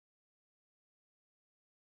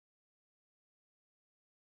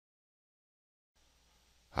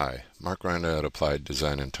Hi, Mark Randa at Applied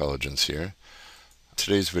Design Intelligence here.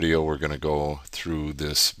 Today's video we're going to go through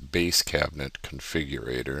this Base Cabinet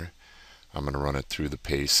Configurator. I'm going to run it through the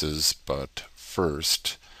paces, but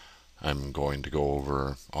first I'm going to go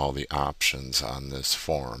over all the options on this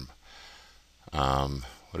form.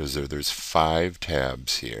 What is there? There's 5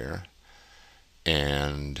 tabs here,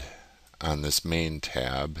 and on this main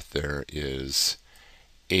tab there is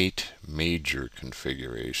 8 major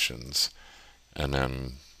configurations, and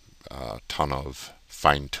then a ton of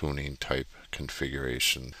fine-tuning type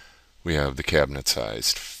configuration. We have the cabinet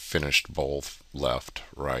size, finished both left,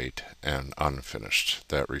 right, and unfinished.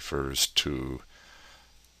 That refers to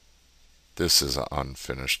this is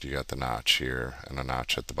unfinished. You got the notch here and a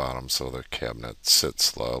notch at the bottom so the cabinet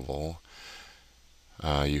sits level.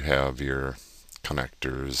 You have your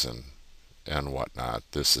connectors and whatnot.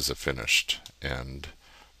 This is a finished and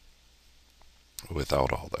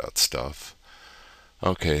without all that stuff.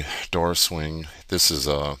 Okay, door swing. This is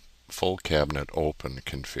a full cabinet open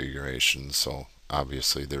configuration, so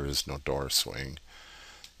obviously there is no door swing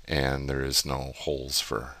and there is no holes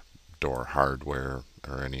for door hardware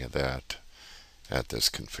or any of that at this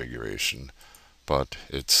configuration, but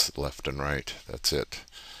it's left and right. That's it.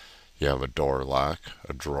 You have a door lock,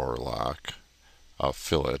 a drawer lock, a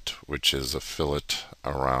fillet, which is a fillet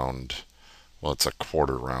around, well, it's a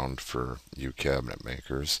quarter round for you cabinet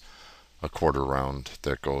makers, a quarter round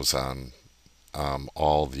that goes on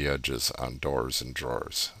all the edges on doors and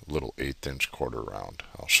drawers, little 1/8" quarter round.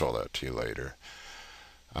 I'll show that to you later.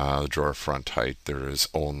 The drawer front height, there is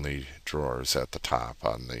only drawers at the top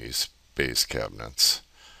on these base cabinets,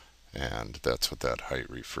 and that's what that height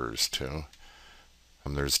refers to.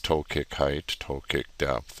 There's toe kick height, toe kick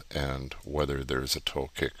depth, and whether there's a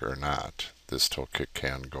toe kick or not. This toe kick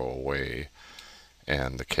can go away,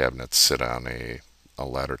 and the cabinets sit on a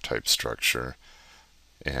ladder type structure,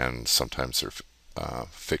 and sometimes they're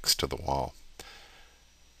fixed to the wall.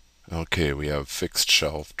 Okay, we have fixed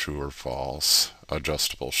shelf, true or false,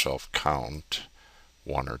 adjustable shelf count,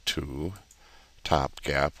 1 or 2, top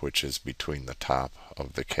gap, which is between the top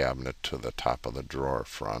of the cabinet to the top of the drawer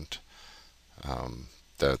front.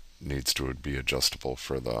 That needs to be adjustable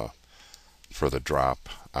for the drop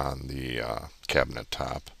on the cabinet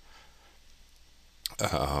top.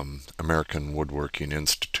 American Woodworking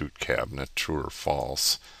Institute cabinet, true or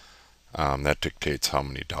false. That dictates how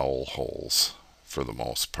many dowel holes, for the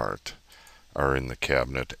most part, are in the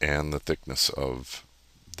cabinet, and the thickness of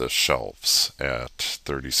the shelves at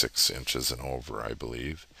 36 inches and over, I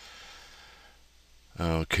believe.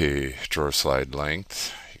 Okay, drawer slide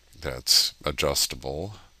length, that's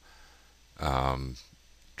adjustable.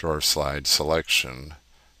 Drawer slide selection,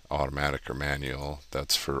 automatic or manual,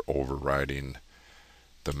 that's for overriding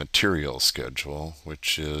the material schedule,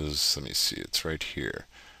 which is, let me see, it's right here.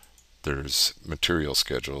 There's material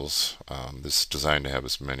schedules. This is designed to have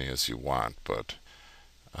as many as you want, but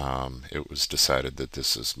it was decided that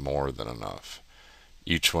this is more than enough.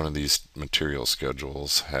 Each one of these material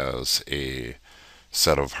schedules has a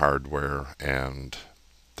set of hardware, and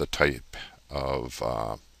the type of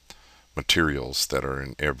materials that are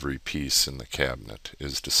in every piece in the cabinet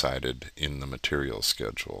is decided in the material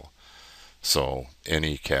schedule. So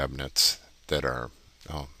any cabinets that are,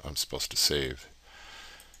 I'm supposed to save,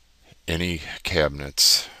 any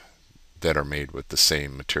cabinets that are made with the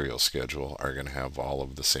same material schedule are going to have all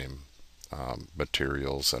of the same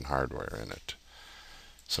materials and hardware in it.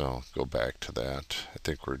 So go back to that. I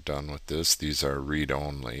think we're done with this. These are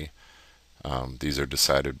read-only. These are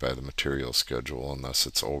decided by the material schedule unless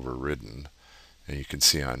it's overridden. And you can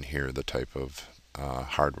see on here the type of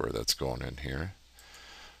hardware that's going in here.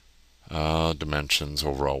 Dimensions,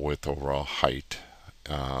 overall width, overall height,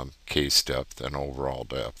 case depth, and overall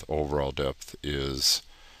depth. Overall depth is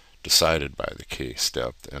decided by the case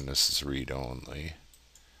depth, and this is read-only.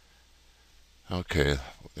 Okay,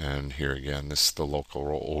 and here again, this is the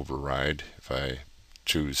local override. If I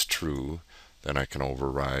choose true, then I can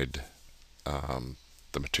override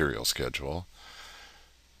the material schedule.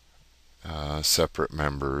 Separate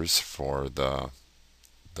members for the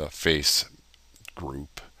face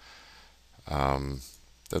group.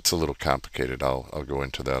 That's a little complicated. I'll go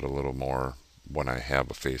into that a little more when I have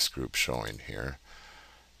a face group showing here.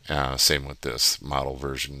 Same with this model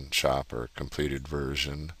version shop or completed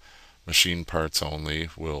version. Machine parts only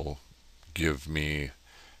will give me,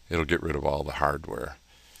 it'll get rid of all the hardware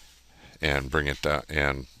and bring it down,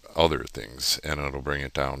 and other things, and it'll bring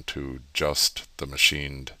it down to just the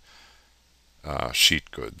machined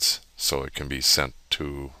sheet goods, so it can be sent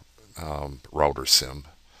to router sim.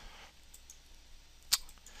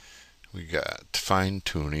 We got fine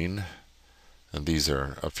tuning. And these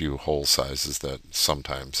are a few hole sizes that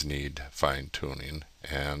sometimes need fine-tuning,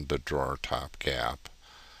 and the drawer top gap,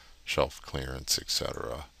 shelf clearance,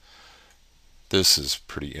 etc. This is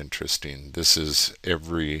pretty interesting. This is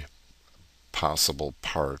every possible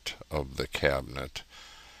part of the cabinet,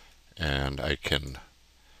 and I can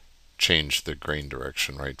change the grain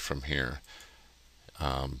direction right from here.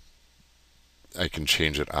 I can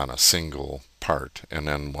change it on a single part, and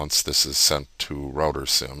then once this is sent to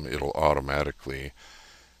RouterSim, it'll automatically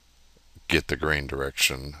get the grain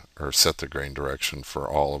direction, or set the grain direction for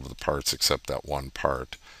all of the parts except that one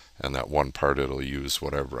part, and that one part it'll use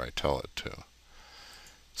whatever I tell it to.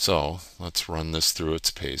 So let's run this through its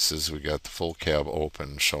paces. We got the full cab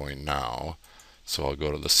open showing now, so I'll go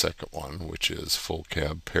to the second one, which is full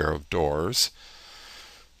cab pair of doors.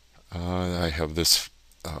 I have this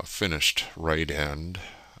finished right end.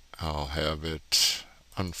 I'll have it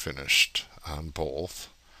unfinished on both.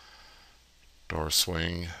 Door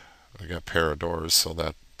swing, we got pair of doors, so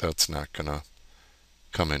that's not gonna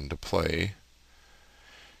come into play,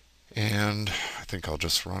 and I think I'll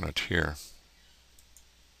just run it here,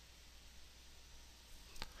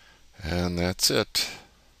 and that's it.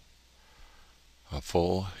 A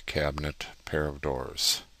full cabinet pair of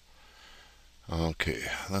doors. Okay,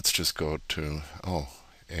 let's just go to,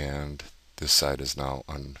 and this side is now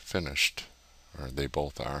unfinished, or they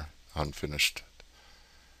both are unfinished.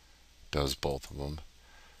 Does both of them.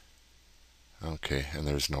 Okay, and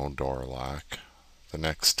there's no door lock. The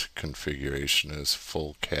next configuration is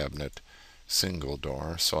full cabinet single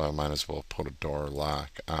door, so I might as well put a door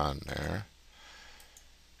lock on there.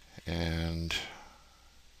 And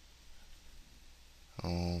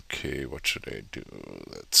okay, what should I do?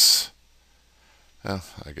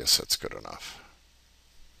 I guess that's good enough.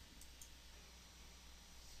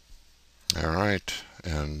 Alright,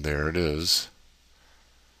 and there it is.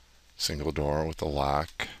 Single door with a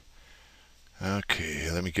lock. Okay,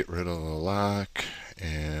 let me get rid of the lock,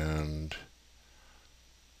 and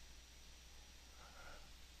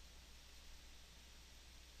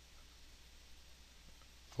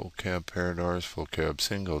full cab pair of doors, full cab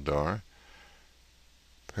single door,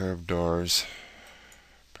 pair of doors,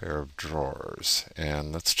 pair of drawers.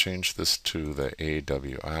 And let's change this to the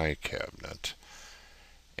AWI cabinet.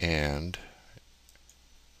 And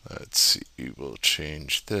let's see, we'll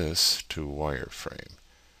change this to wireframe.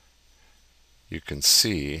 You can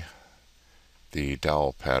see the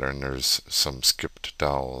dowel pattern. There's some skipped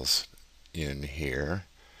dowels in here.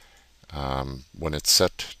 When it's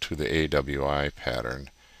set to the AWI pattern,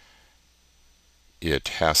 it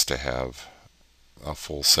has to have a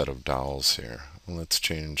full set of dowels here. Let's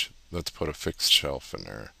put a fixed shelf in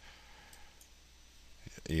there.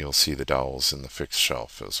 You'll see the dowels in the fixed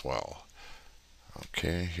shelf as well.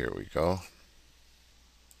 Okay, here we go.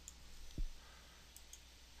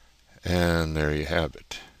 And there you have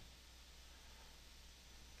it.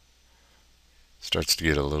 Starts to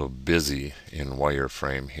get a little busy in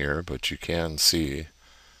wireframe here, but you can see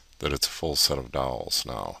that it's a full set of dowels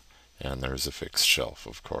now. And there's a fixed shelf,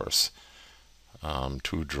 of course.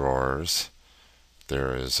 2 drawers.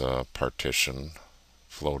 There is a partition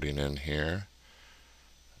floating in here.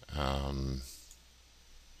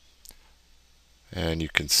 And you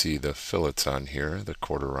can see the fillets on here, the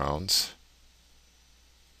quarter rounds.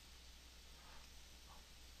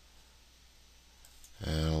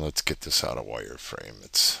 And let's get this out of wireframe.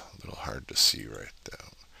 It's a little hard to see right there.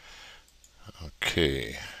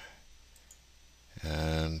 Okay.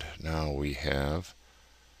 And now we have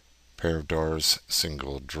pair of doors,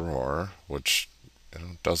 single drawer, which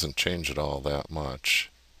doesn't change it all that much.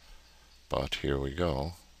 But here we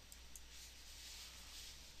go.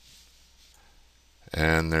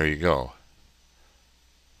 And there you go.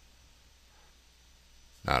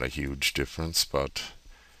 Not a huge difference, but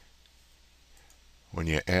when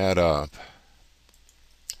you add up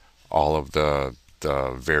all of the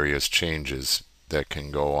various changes that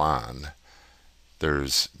can go on,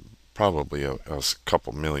 there's probably a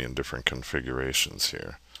couple million different configurations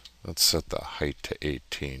here. Let's set the height to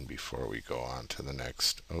 18 before we go on to the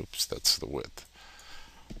next. Oops, that's the width.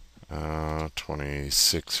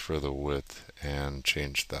 26 for the width, and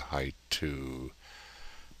change the height to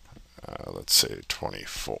let's say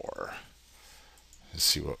 24. Let's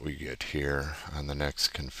see what we get here on the next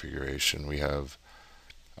configuration. We have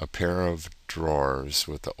a pair of drawers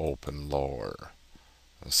with the open lower.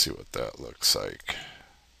 Let's see what that looks like.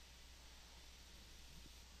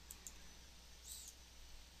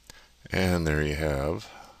 And there you have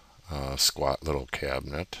a squat little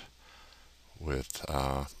cabinet with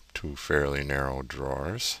 2 fairly narrow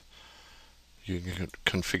drawers. You can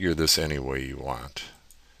configure this any way you want.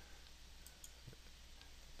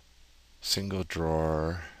 single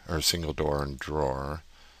drawer or single door and drawer,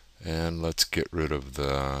 and let's get rid of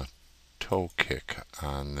the toe kick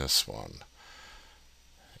on this one.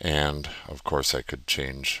 And of course I could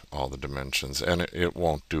change all the dimensions, and it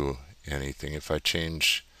won't do anything if I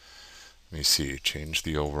change. Let me see, change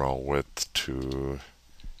the overall width to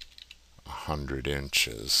 100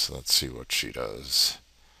 inches. Let's see what she does.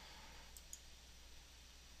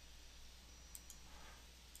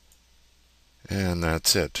 And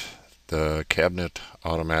that's it. The cabinet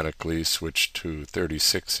automatically switched to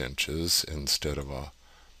 36 inches instead of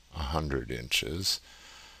 100 inches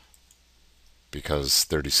because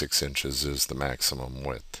 36 inches is the maximum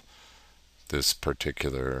width. This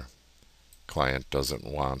particular client doesn't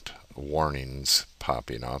want warnings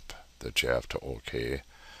popping up that you have to OK.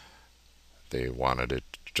 They wanted it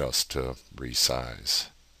just to resize.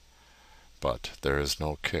 But there is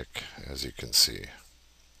no kick, as you can see.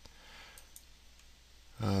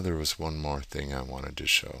 There was one more thing I wanted to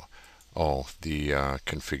show. Oh, the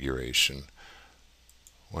configuration.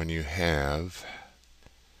 When you have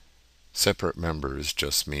separate members,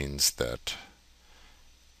 just means that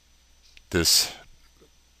this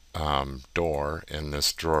door and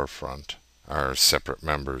this drawer front are separate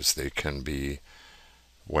members. They can be,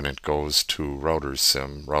 when it goes to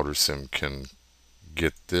RouterSim can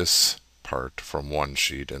get this part from one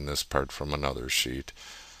sheet and this part from another sheet.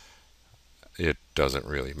 It doesn't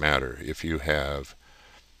really matter. If you have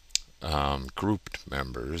grouped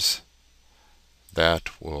members,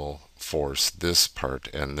 that will force this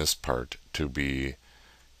part and this part to be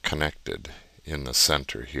connected in the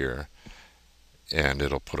center here, and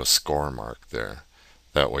it'll put a score mark there.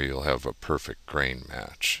 That way you'll have a perfect grain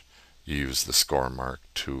match. You use the score mark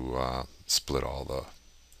to split all the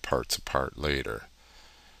parts apart later.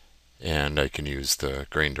 And I can use the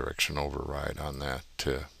grain direction override on that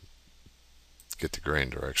to get the grain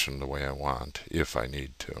direction the way I want, if I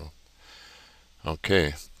need to.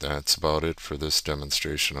 Okay, that's about it for this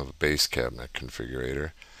demonstration of a Base Cabinet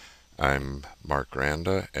Configurator. I'm Mark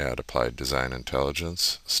Randa at Applied Design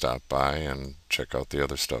Intelligence. Stop by and check out the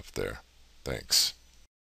other stuff there. Thanks.